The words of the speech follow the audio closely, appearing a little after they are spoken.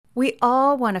We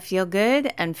all want to feel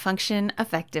good and function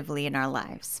effectively in our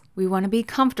lives. We want to be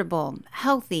comfortable,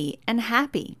 healthy, and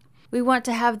happy. We want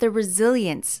to have the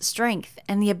resilience, strength,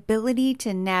 and the ability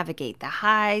to navigate the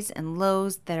highs and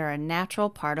lows that are a natural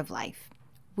part of life.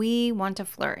 We want to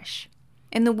flourish.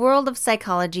 In the world of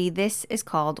psychology, this is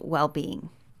called well-being.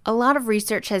 A lot of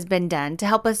research has been done to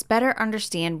help us better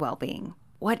understand well-being.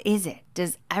 What is it?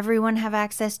 Does everyone have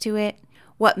access to it?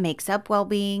 What makes up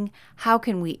well-being? How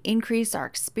can we increase our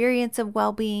experience of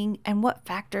well-being? And what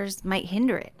factors might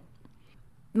hinder it?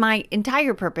 My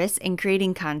entire purpose in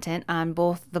creating content on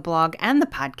both the blog and the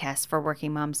podcast for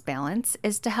Working Moms Balance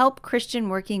is to help Christian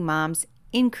working moms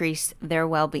increase their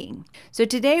well-being. So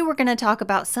today we're going to talk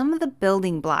about some of the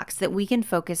building blocks that we can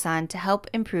focus on to help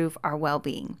improve our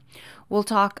well-being. We'll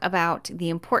talk about the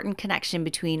important connection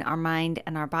between our mind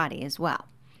and our body as well.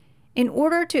 In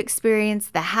order to experience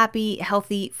the happy,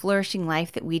 healthy, flourishing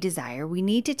life that we desire, we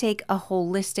need to take a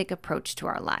holistic approach to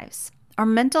our lives. Our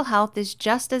mental health is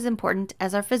just as important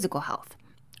as our physical health.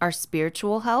 Our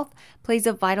spiritual health plays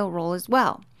a vital role as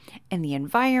well. And the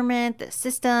environment, the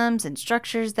systems, and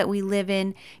structures that we live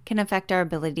in can affect our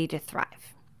ability to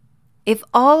thrive. If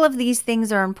all of these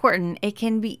things are important, it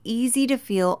can be easy to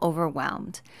feel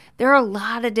overwhelmed. There are a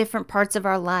lot of different parts of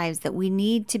our lives that we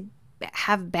need to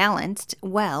have balanced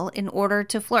well in order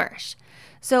to flourish.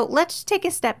 So let's take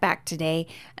a step back today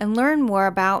and learn more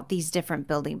about these different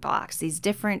building blocks, these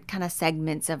different kind of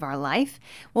segments of our life.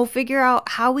 We'll figure out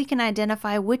how we can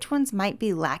identify which ones might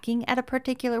be lacking at a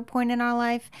particular point in our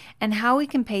life and how we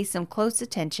can pay some close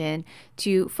attention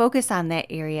to focus on that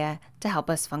area to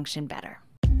help us function better.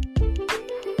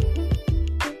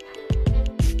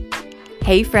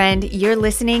 Hey friend, you're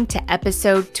listening to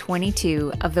episode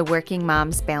 22 of the Working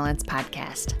Moms Balance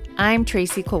podcast. I'm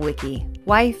Tracy Kulwicki,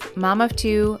 wife, mom of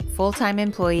two, full-time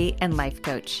employee, and life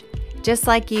coach. Just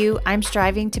like you, I'm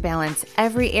striving to balance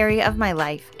every area of my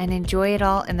life and enjoy it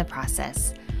all in the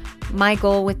process. My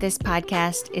goal with this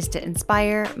podcast is to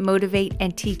inspire, motivate,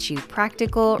 and teach you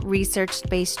practical,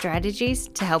 research-based strategies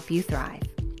to help you thrive.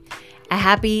 A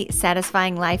happy,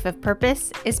 satisfying life of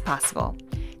purpose is possible.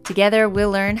 Together,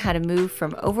 we'll learn how to move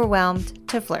from overwhelmed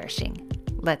to flourishing.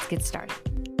 Let's get started.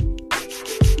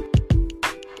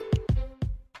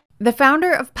 The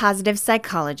founder of positive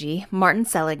psychology, Martin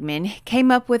Seligman,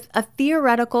 came up with a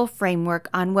theoretical framework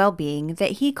on well-being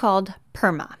that he called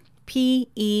PERMA,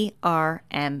 P-E-R-M-A.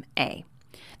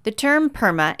 The term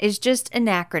PERMA is just an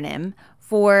acronym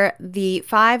for the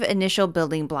 5 initial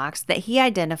building blocks that he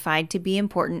identified to be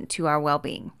important to our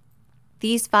well-being.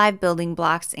 These 5 building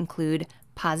blocks include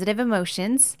positive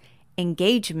emotions,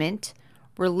 engagement,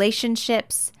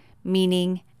 relationships,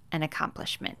 meaning, and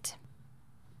accomplishment.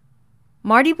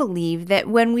 Marty believed that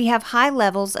when we have high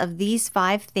levels of these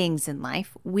 5 things in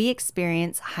life, we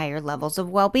experience higher levels of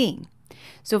well-being.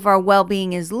 So if our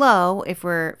well-being is low, if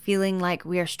we're feeling like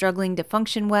we are struggling to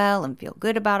function well and feel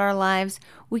good about our lives,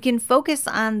 we can focus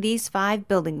on these 5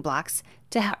 building blocks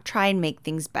to try and make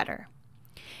things better.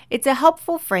 It's a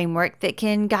helpful framework that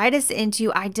can guide us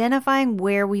into identifying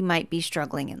where we might be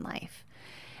struggling in life.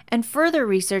 And further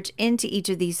research into each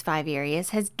of these 5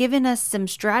 areas has given us some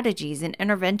strategies and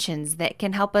interventions that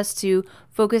can help us to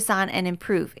focus on and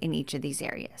improve in each of these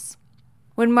areas.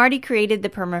 When Marty created the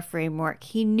PERMA framework,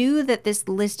 he knew that this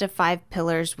list of 5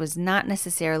 pillars was not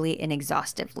necessarily an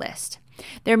exhaustive list.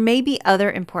 There may be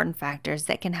other important factors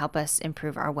that can help us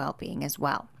improve our well-being as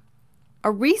well. A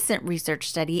recent research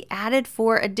study added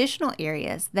 4 additional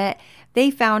areas that they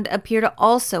found appear to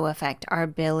also affect our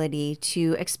ability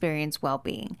to experience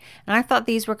well-being. And I thought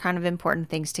these were kind of important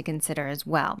things to consider as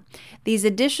well. These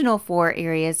additional 4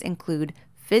 areas include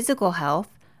physical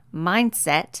health,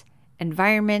 mindset,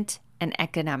 environment, and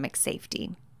economic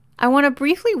safety. I want to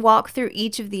briefly walk through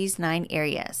each of these 9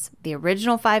 areas, the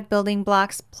original 5 building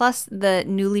blocks plus the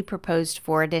newly proposed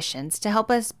 4 additions to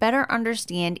help us better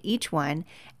understand each one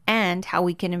and how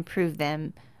we can improve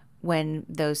them when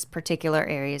those particular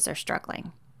areas are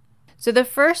struggling. So the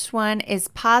first one is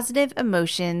positive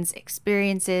emotions,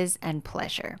 experiences, and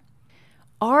pleasure.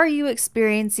 Are you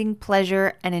experiencing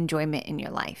pleasure and enjoyment in your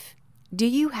life? Do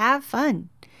you have fun?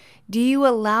 Do you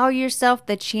allow yourself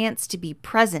the chance to be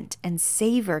present and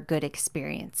savor good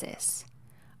experiences?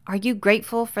 Are you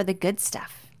grateful for the good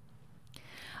stuff?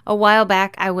 A while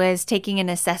back, I was taking an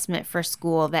assessment for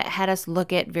school that had us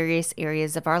look at various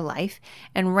areas of our life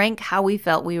and rank how we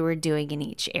felt we were doing in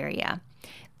each area.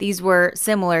 These were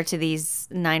similar to these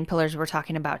 9 pillars we're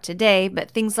talking about today,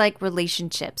 but things like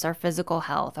relationships, our physical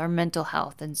health, our mental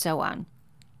health, and so on.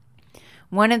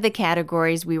 One of the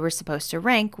categories we were supposed to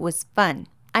rank was fun.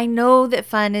 I know that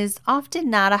fun is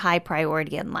often not a high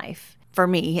priority in life. for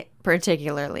me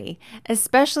particularly,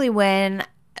 especially when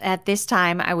at this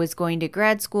time I was going to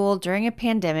grad school during a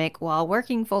pandemic while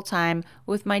working full-time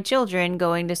with my children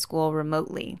going to school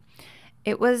remotely.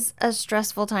 It was a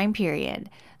stressful time period,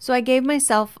 so I gave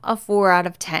myself a 4 out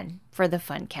of 10 for the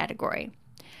fun category.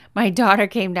 My daughter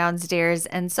came downstairs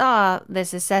and saw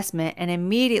this assessment and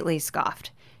immediately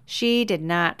scoffed. She did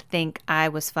not think I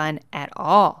was fun at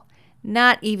all,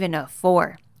 not even a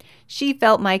 4. She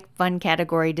felt my fun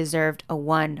category deserved a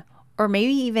 1 or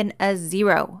maybe even a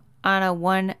 0 on a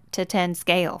 1 to 10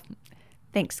 scale.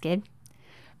 Thanks, kid.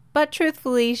 But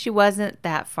truthfully, she wasn't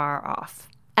that far off.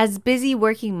 As busy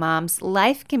working moms,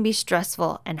 life can be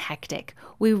stressful and hectic.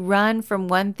 We run from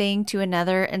one thing to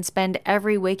another and spend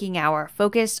every waking hour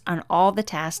focused on all the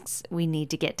tasks we need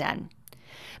to get done.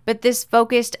 But this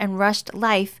focused and rushed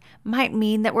life might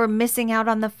mean that we're missing out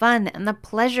on the fun and the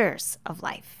pleasures of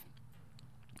life.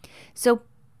 So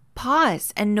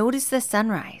pause and notice the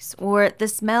sunrise or the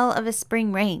smell of a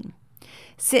spring rain.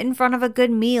 Sit in front of a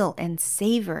good meal and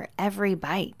savor every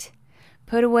bite.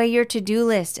 Put away your to-do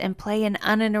list and play an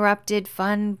uninterrupted,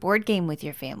 fun board game with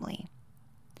your family.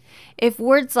 If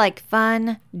words like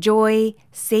fun, joy,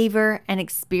 savor, and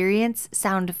experience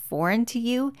sound foreign to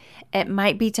you, it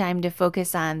might be time to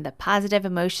focus on the positive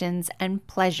emotions and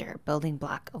pleasure building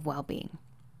block of well-being.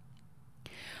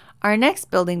 Our next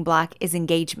building block is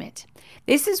engagement.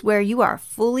 This is where you are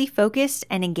fully focused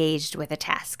and engaged with a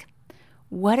task.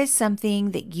 What is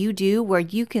something that you do where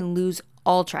you can lose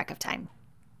all track of time?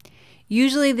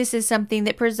 Usually this is something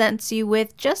that presents you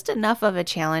with just enough of a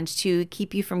challenge to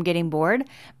keep you from getting bored,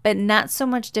 but not so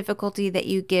much difficulty that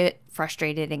you get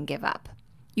frustrated and give up.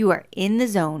 You are in the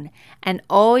zone and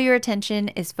all your attention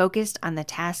is focused on the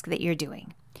task that you're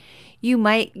doing. You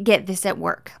might get this at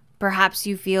work. Perhaps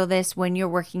you feel this when you're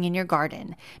working in your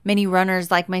garden. Many runners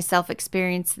like myself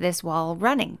experience this while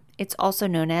running. It's also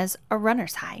known as a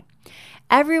runner's high.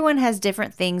 Everyone has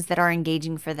different things that are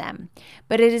engaging for them,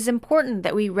 but it is important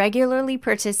that we regularly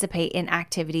participate in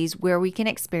activities where we can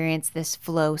experience this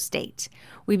flow state.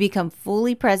 We become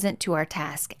fully present to our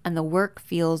task and the work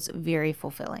feels very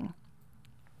fulfilling.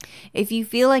 If you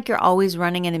feel like you're always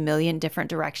running in a million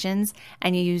different directions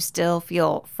and you still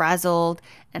feel frazzled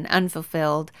and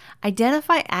unfulfilled,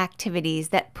 identify activities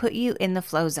that put you in the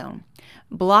flow zone.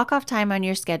 Block off time on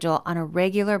your schedule on a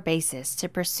regular basis to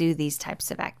pursue these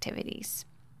types of activities.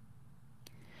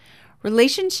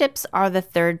 Relationships are the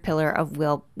third pillar of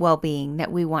well-being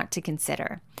that we want to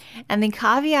consider. And the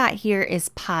caveat here is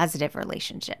positive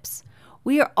relationships.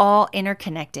 We are all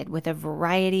interconnected with a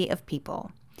variety of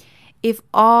people. If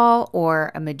all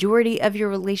or a majority of your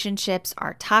relationships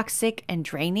are toxic and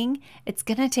draining, it's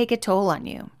going to take a toll on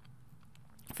you.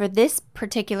 For this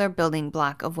particular building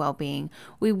block of well-being,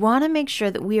 we want to make sure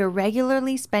that we are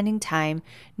regularly spending time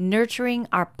nurturing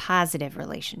our positive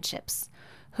relationships.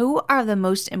 Who are the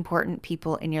most important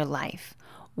people in your life?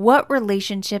 What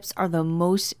relationships are the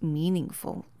most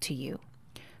meaningful to you?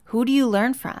 Who do you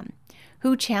learn from?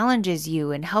 Who challenges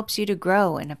you and helps you to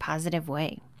grow in a positive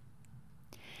way?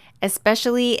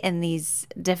 Especially in these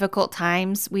difficult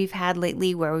times we've had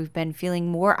lately where we've been feeling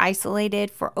more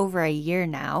isolated for over a year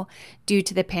now due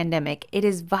to the pandemic, it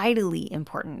is vitally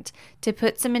important to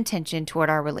put some intention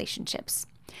toward our relationships.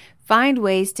 Find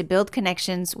ways to build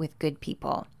connections with good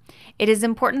people. It is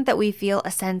important that we feel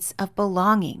a sense of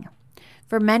belonging.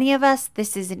 For many of us,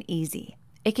 this isn't easy.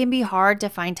 It can be hard to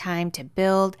find time to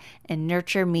build and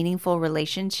nurture meaningful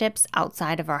relationships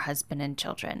outside of our husband and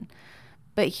children.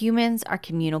 But humans are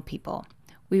communal people.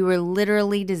 We were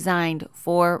literally designed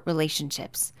for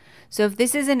relationships. So if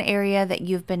this is an area that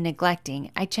you've been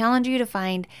neglecting, I challenge you to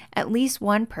find at least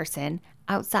one person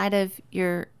outside of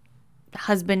your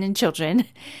husband and children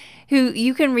who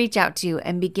you can reach out to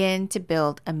and begin to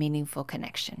build a meaningful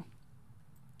connection.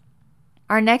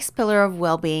 Our next pillar of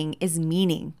well-being is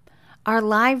meaning. Our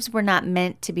lives were not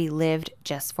meant to be lived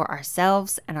just for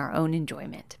ourselves and our own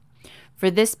enjoyment. For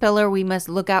this pillar, we must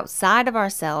look outside of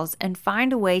ourselves and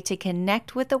find a way to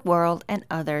connect with the world and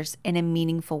others in a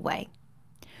meaningful way.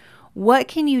 What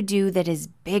can you do that is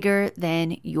bigger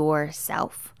than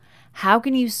yourself? How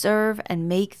can you serve and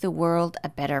make the world a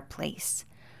better place?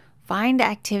 Find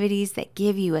activities that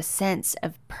give you a sense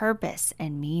of purpose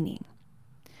and meaning.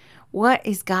 What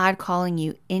is God calling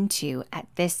you into at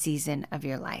this season of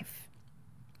your life?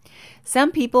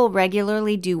 Some people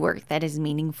regularly do work that is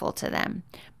meaningful to them,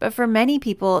 but for many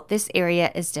people, this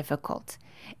area is difficult.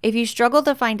 If you struggle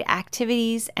to find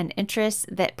activities and interests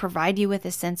that provide you with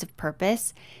a sense of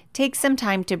purpose, take some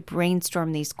time to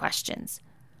brainstorm these questions.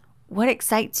 What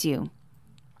excites you?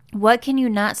 What can you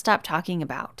not stop talking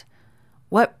about?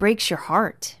 What breaks your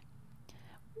heart?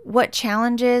 What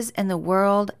challenges in the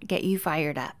world get you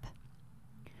fired up?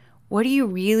 What are you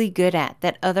really good at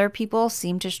that other people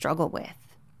seem to struggle with?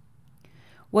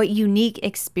 What unique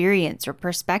experience or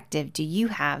perspective do you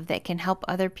have that can help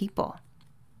other people?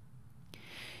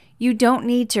 You don't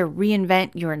need to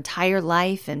reinvent your entire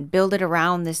life and build it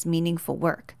around this meaningful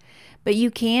work, but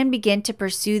you can begin to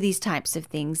pursue these types of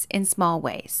things in small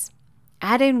ways.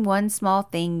 Add in one small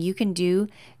thing you can do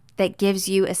that gives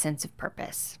you a sense of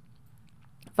purpose.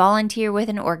 Volunteer with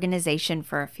an organization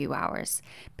for a few hours.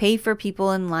 Pay for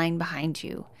people in line behind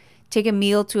you. Take a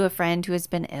meal to a friend who has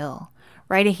been ill.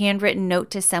 Write a handwritten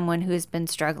note to someone who has been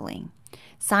struggling.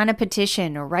 Sign a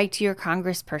petition or write to your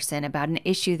congressperson about an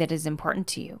issue that is important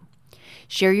to you.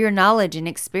 Share your knowledge and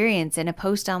experience in a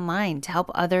post online to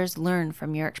help others learn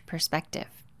from your perspective.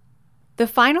 The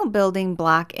final building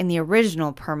block in the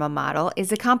original PERMA model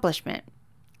is accomplishment.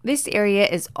 This area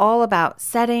is all about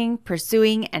setting,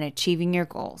 pursuing, and achieving your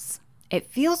goals.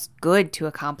 It feels good to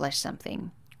accomplish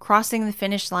something. Crossing the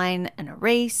finish line in a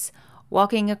race,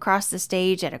 walking across the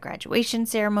stage at a graduation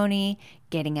ceremony,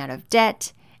 getting out of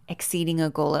debt, exceeding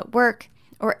a goal at work,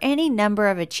 or any number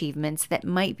of achievements that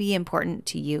might be important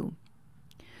to you.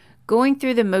 Going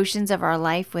through the motions of our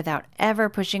life without ever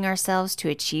pushing ourselves to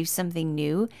achieve something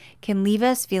new can leave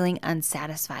us feeling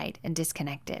unsatisfied and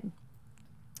disconnected.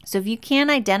 So if you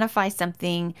can identify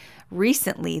something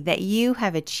recently that you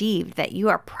have achieved that you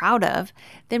are proud of,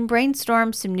 then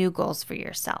brainstorm some new goals for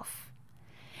yourself.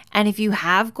 And if you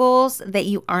have goals that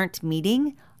you aren't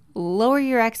meeting, lower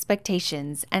your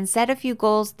expectations and set a few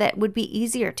goals that would be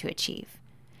easier to achieve.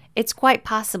 It's quite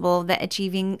possible that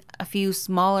achieving a few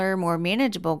smaller, more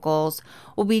manageable goals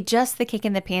will be just the kick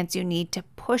in the pants you need to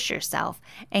push yourself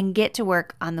and get to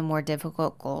work on the more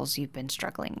difficult goals you've been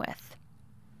struggling with.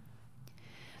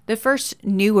 The first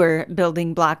newer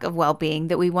building block of well-being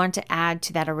that we want to add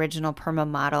to that original PERMA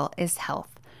model is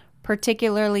health,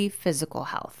 particularly physical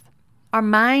health. Our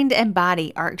mind and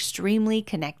body are extremely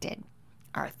connected.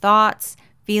 Our thoughts,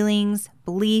 feelings,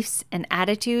 beliefs, and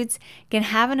attitudes can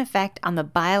have an effect on the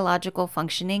biological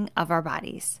functioning of our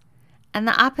bodies. And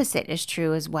the opposite is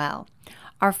true as well.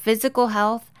 Our physical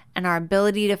health and our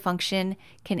ability to function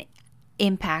can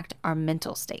impact our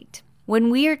mental state. When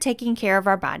we are taking care of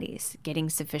our bodies, getting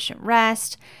sufficient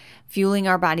rest, fueling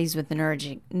our bodies with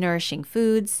nourishing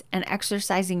foods, and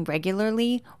exercising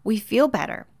regularly, we feel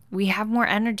better. We have more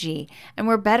energy, and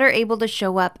we're better able to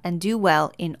show up and do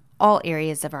well in all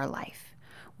areas of our life.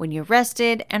 When you're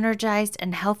rested, energized,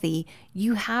 and healthy,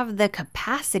 you have the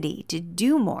capacity to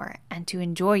do more and to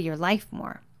enjoy your life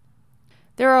more.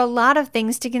 There are a lot of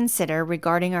things to consider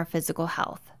regarding our physical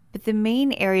health, but the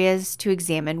main areas to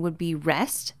examine would be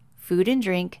rest, food and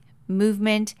drink,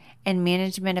 movement, and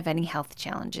management of any health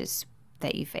challenges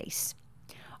that you face.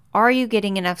 Are you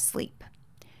getting enough sleep?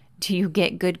 Do you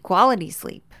get good quality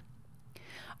sleep?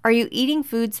 Are you eating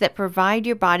foods that provide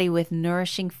your body with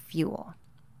nourishing fuel?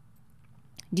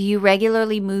 Do you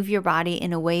regularly move your body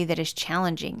in a way that is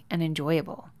challenging and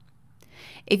enjoyable?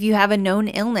 If you have a known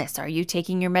illness, are you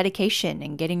taking your medication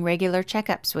and getting regular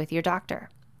checkups with your doctor?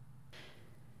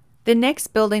 The next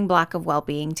building block of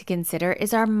well-being to consider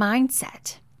is our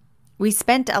mindset. We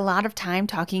spent a lot of time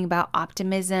talking about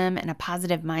optimism and a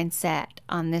positive mindset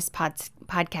on this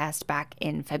podcast back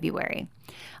in February.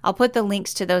 I'll put the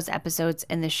links to those episodes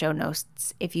in the show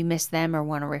notes if you missed them or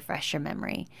want to refresh your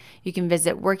memory. You can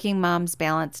visit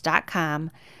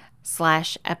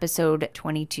workingmomsbalance.com/episode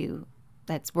 22.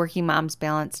 That's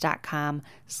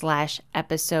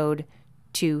workingmomsbalance.com/episode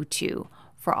 22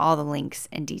 for all the links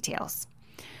and details.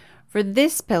 For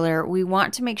this pillar, we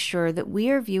want to make sure that we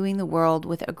are viewing the world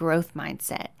with a growth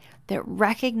mindset that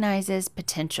recognizes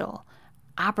potential,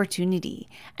 opportunity,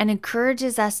 and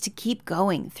encourages us to keep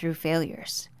going through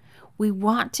failures. We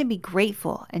want to be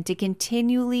grateful and to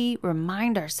continually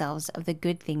remind ourselves of the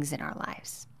good things in our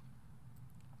lives.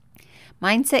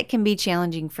 Mindset can be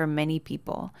challenging for many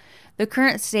people. The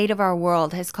current state of our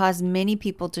world has caused many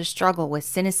people to struggle with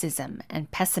cynicism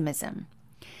and pessimism,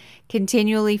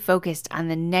 continually focused on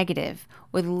the negative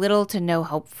with little to no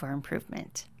hope for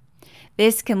improvement.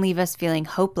 This can leave us feeling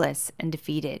hopeless and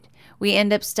defeated. We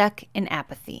end up stuck in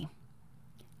apathy.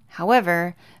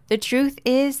 However, the truth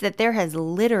is that there has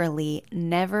literally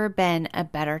never been a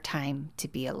better time to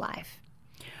be alive.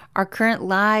 Our current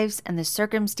lives and the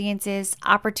circumstances,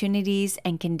 opportunities,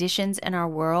 and conditions in our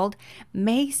world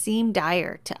may seem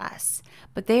dire to us,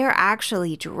 but they are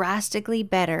actually drastically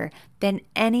better than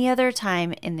any other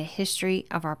time in the history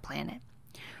of our planet.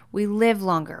 We live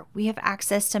longer. We have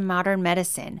access to modern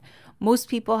medicine. Most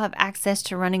people have access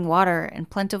to running water and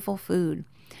plentiful food.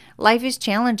 Life is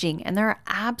challenging, and there are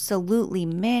absolutely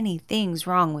many things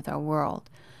wrong with our world,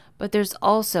 but there's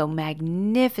also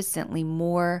magnificently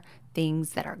more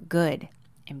things that are good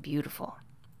and beautiful.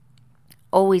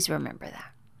 Always remember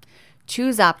that.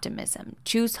 Choose optimism,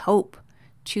 choose hope,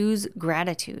 choose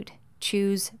gratitude,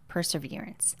 choose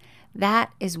perseverance.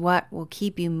 That is what will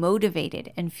keep you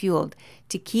motivated and fueled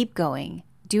to keep going,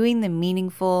 doing the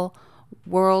meaningful,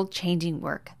 world-changing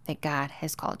work that God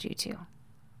has called you to.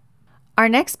 Our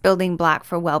next building block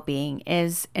for well-being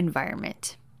is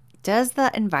environment. Does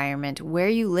the environment where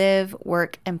you live,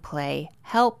 work, and play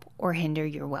help or hinder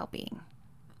your well-being?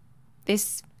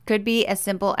 This could be as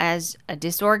simple as a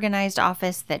disorganized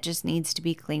office that just needs to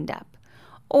be cleaned up.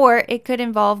 Or it could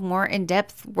involve more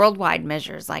in-depth worldwide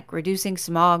measures like reducing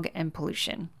smog and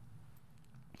pollution.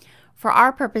 For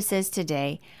our purposes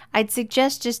today, I'd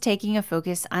suggest just taking a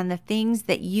focus on the things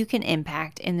that you can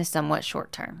impact in the somewhat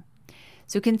short term.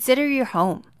 So consider your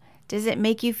home. Does it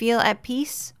make you feel at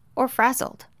peace or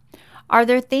frazzled? Are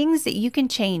there things that you can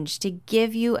change to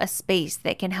give you a space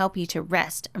that can help you to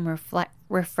rest and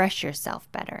refresh yourself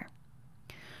better?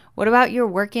 What about your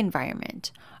work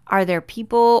environment? Are there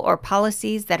people or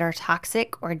policies that are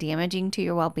toxic or damaging to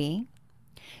your well-being?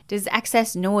 Does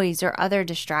excess noise or other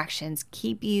distractions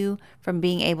keep you from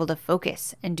being able to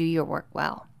focus and do your work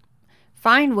well?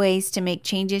 Find ways to make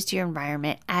changes to your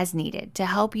environment as needed to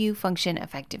help you function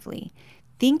effectively.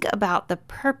 Think about the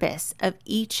purpose of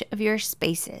each of your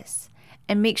spaces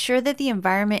and make sure that the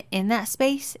environment in that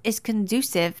space is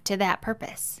conducive to that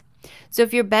purpose. So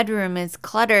if your bedroom is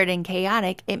cluttered and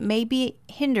chaotic, it may be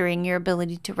hindering your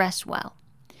ability to rest well.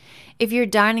 If your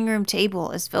dining room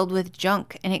table is filled with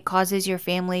junk and it causes your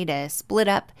family to split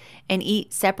up and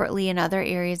eat separately in other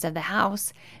areas of the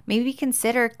house, maybe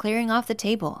consider clearing off the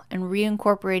table and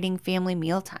reincorporating family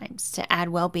meal times to add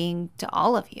well-being to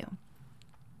all of you.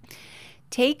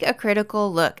 Take a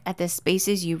critical look at the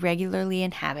spaces you regularly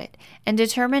inhabit and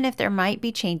determine if there might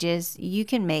be changes you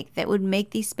can make that would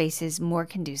make these spaces more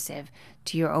conducive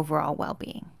to your overall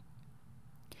well-being.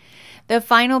 The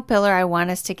final pillar I want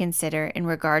us to consider in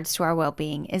regards to our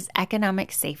well-being is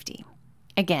economic safety.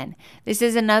 Again, this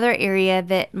is another area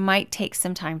that might take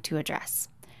some time to address.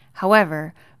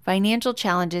 However, financial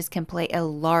challenges can play a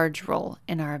large role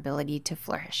in our ability to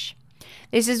flourish.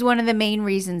 This is one of the main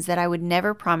reasons that I would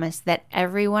never promise that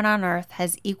everyone on earth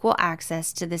has equal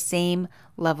access to the same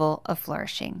level of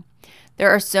flourishing. There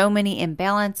are so many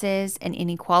imbalances and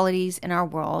inequalities in our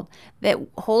world that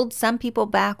hold some people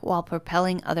back while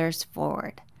propelling others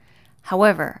forward.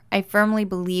 However, I firmly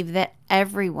believe that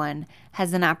everyone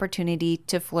has an opportunity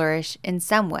to flourish in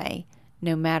some way,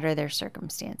 no matter their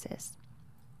circumstances.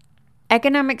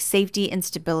 Economic safety and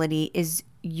stability is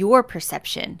your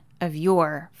perception of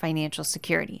your financial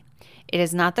security. It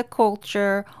is not the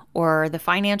culture or the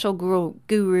financial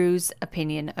guru's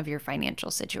opinion of your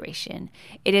financial situation.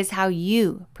 It is how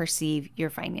you perceive your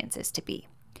finances to be.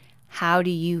 How do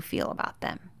you feel about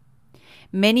them?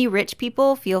 Many rich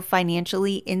people feel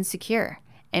financially insecure,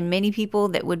 and many people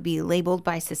that would be labeled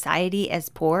by society as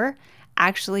poor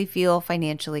actually feel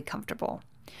financially comfortable.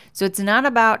 So it's not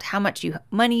about how much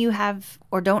money you have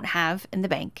or don't have in the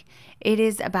bank. It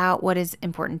is about what is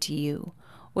important to you.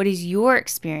 What is your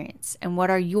experience and what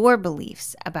are your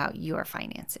beliefs about your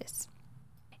finances?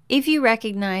 If you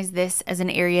recognize this as an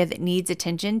area that needs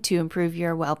attention to improve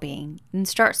your well-being, then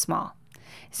start small.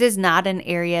 This is not an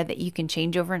area that you can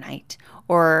change overnight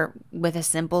or with a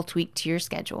simple tweak to your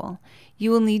schedule.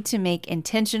 You will need to make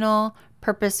intentional,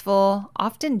 purposeful,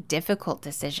 often difficult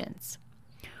decisions.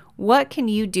 What can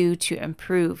you do to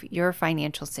improve your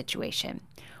financial situation?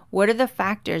 What are the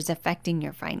factors affecting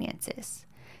your finances?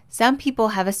 Some people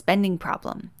have a spending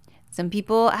problem. Some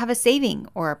people have a saving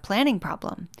or a planning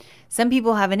problem. Some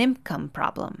people have an income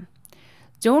problem.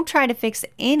 Don't try to fix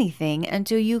anything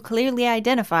until you clearly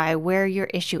identify where your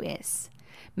issue is.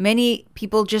 Many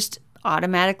people just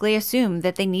automatically assume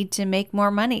that they need to make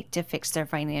more money to fix their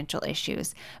financial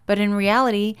issues, but in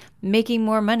reality, making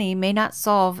more money may not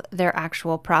solve their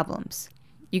actual problems.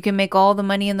 You can make all the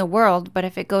money in the world, but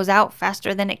if it goes out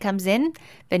faster than it comes in,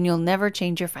 then you'll never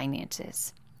change your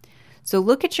finances. So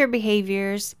look at your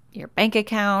behaviors, your bank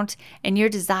account, and your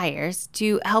desires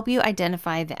to help you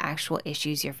identify the actual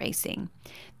issues you're facing.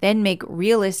 Then make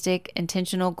realistic,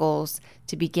 intentional goals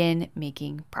to begin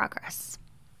making progress.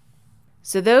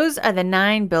 So those are the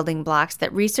 9 building blocks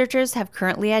that researchers have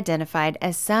currently identified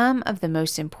as some of the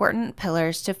most important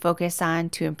pillars to focus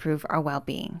on to improve our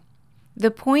well-being.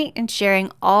 The point in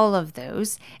sharing all of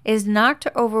those is not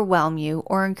to overwhelm you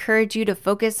or encourage you to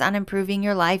focus on improving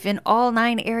your life in all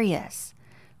 9 areas.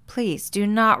 Please do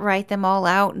not write them all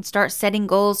out and start setting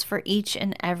goals for each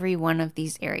and every one of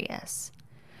these areas.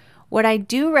 What I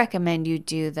do recommend you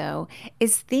do, though,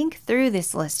 is think through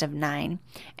this list of 9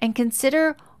 and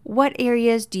consider what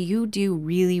areas do you do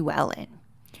really well in.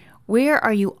 Where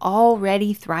are you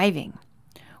already thriving?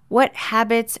 What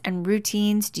habits and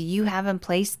routines do you have in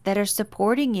place that are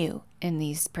supporting you in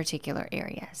these particular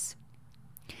areas?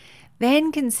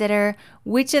 Then consider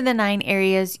which of the 9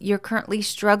 areas you're currently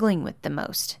struggling with the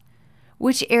most.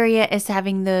 Which area is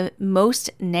having the most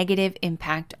negative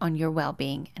impact on your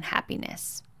well-being and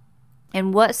happiness?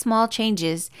 And what small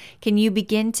changes can you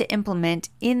begin to implement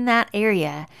in that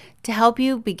area to help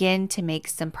you begin to make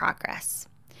some progress?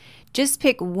 Just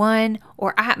pick 1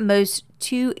 or at most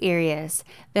 2 areas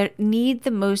that need the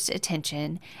most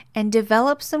attention and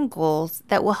develop some goals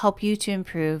that will help you to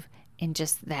improve in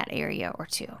just that area or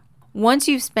 2. Once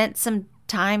you've spent some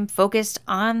time focused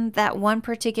on that one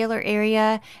particular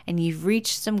area and you've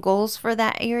reached some goals for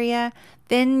that area,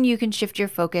 then you can shift your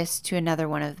focus to another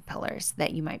one of the pillars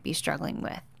that you might be struggling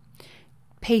with.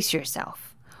 Pace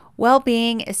yourself.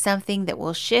 Well-being is something that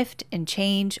will shift and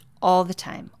change all the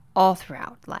time, all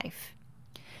throughout life.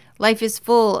 Life is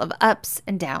full of ups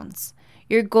and downs.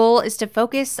 Your goal is to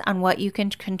focus on what you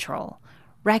can control,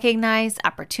 recognize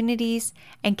opportunities,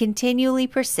 and continually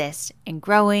persist in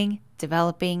growing,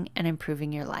 developing, and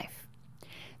improving your life.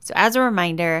 So as a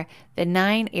reminder, the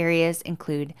 9 areas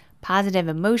include positive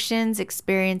emotions,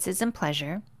 experiences, and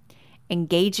pleasure,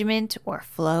 engagement or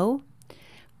flow,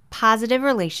 positive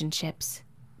relationships,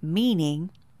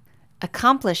 meaning,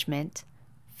 accomplishment,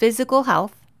 physical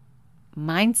health,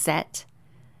 mindset,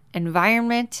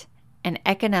 environment, and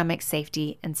economic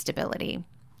safety and stability.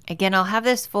 Again, I'll have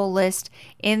this full list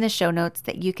in the show notes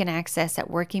that you can access at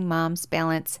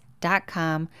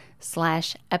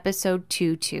workingmomsbalance.com/episode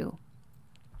 22.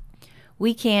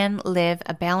 We can live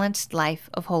a balanced life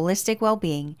of holistic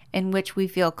well-being in which we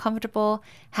feel comfortable,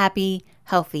 happy,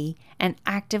 healthy, and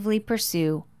actively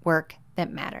pursue work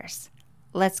that matters.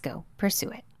 Let's go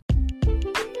pursue it.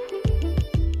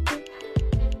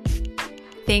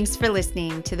 Thanks for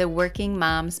listening to the Working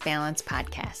Moms Balance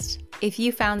podcast. If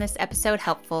you found this episode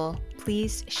helpful,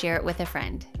 please share it with a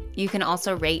friend. You can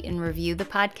also rate and review the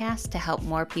podcast to help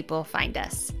more people find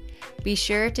us. Be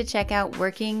sure to check out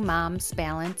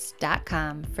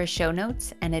workingmomsbalance.com for show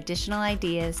notes and additional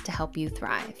ideas to help you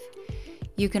thrive.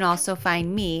 You can also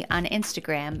find me on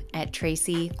Instagram at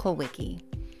Tracy Kulwicki.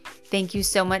 Thank you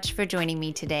so much for joining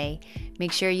me today.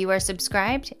 Make sure you are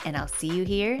subscribed, and I'll see you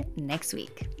here next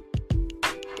week.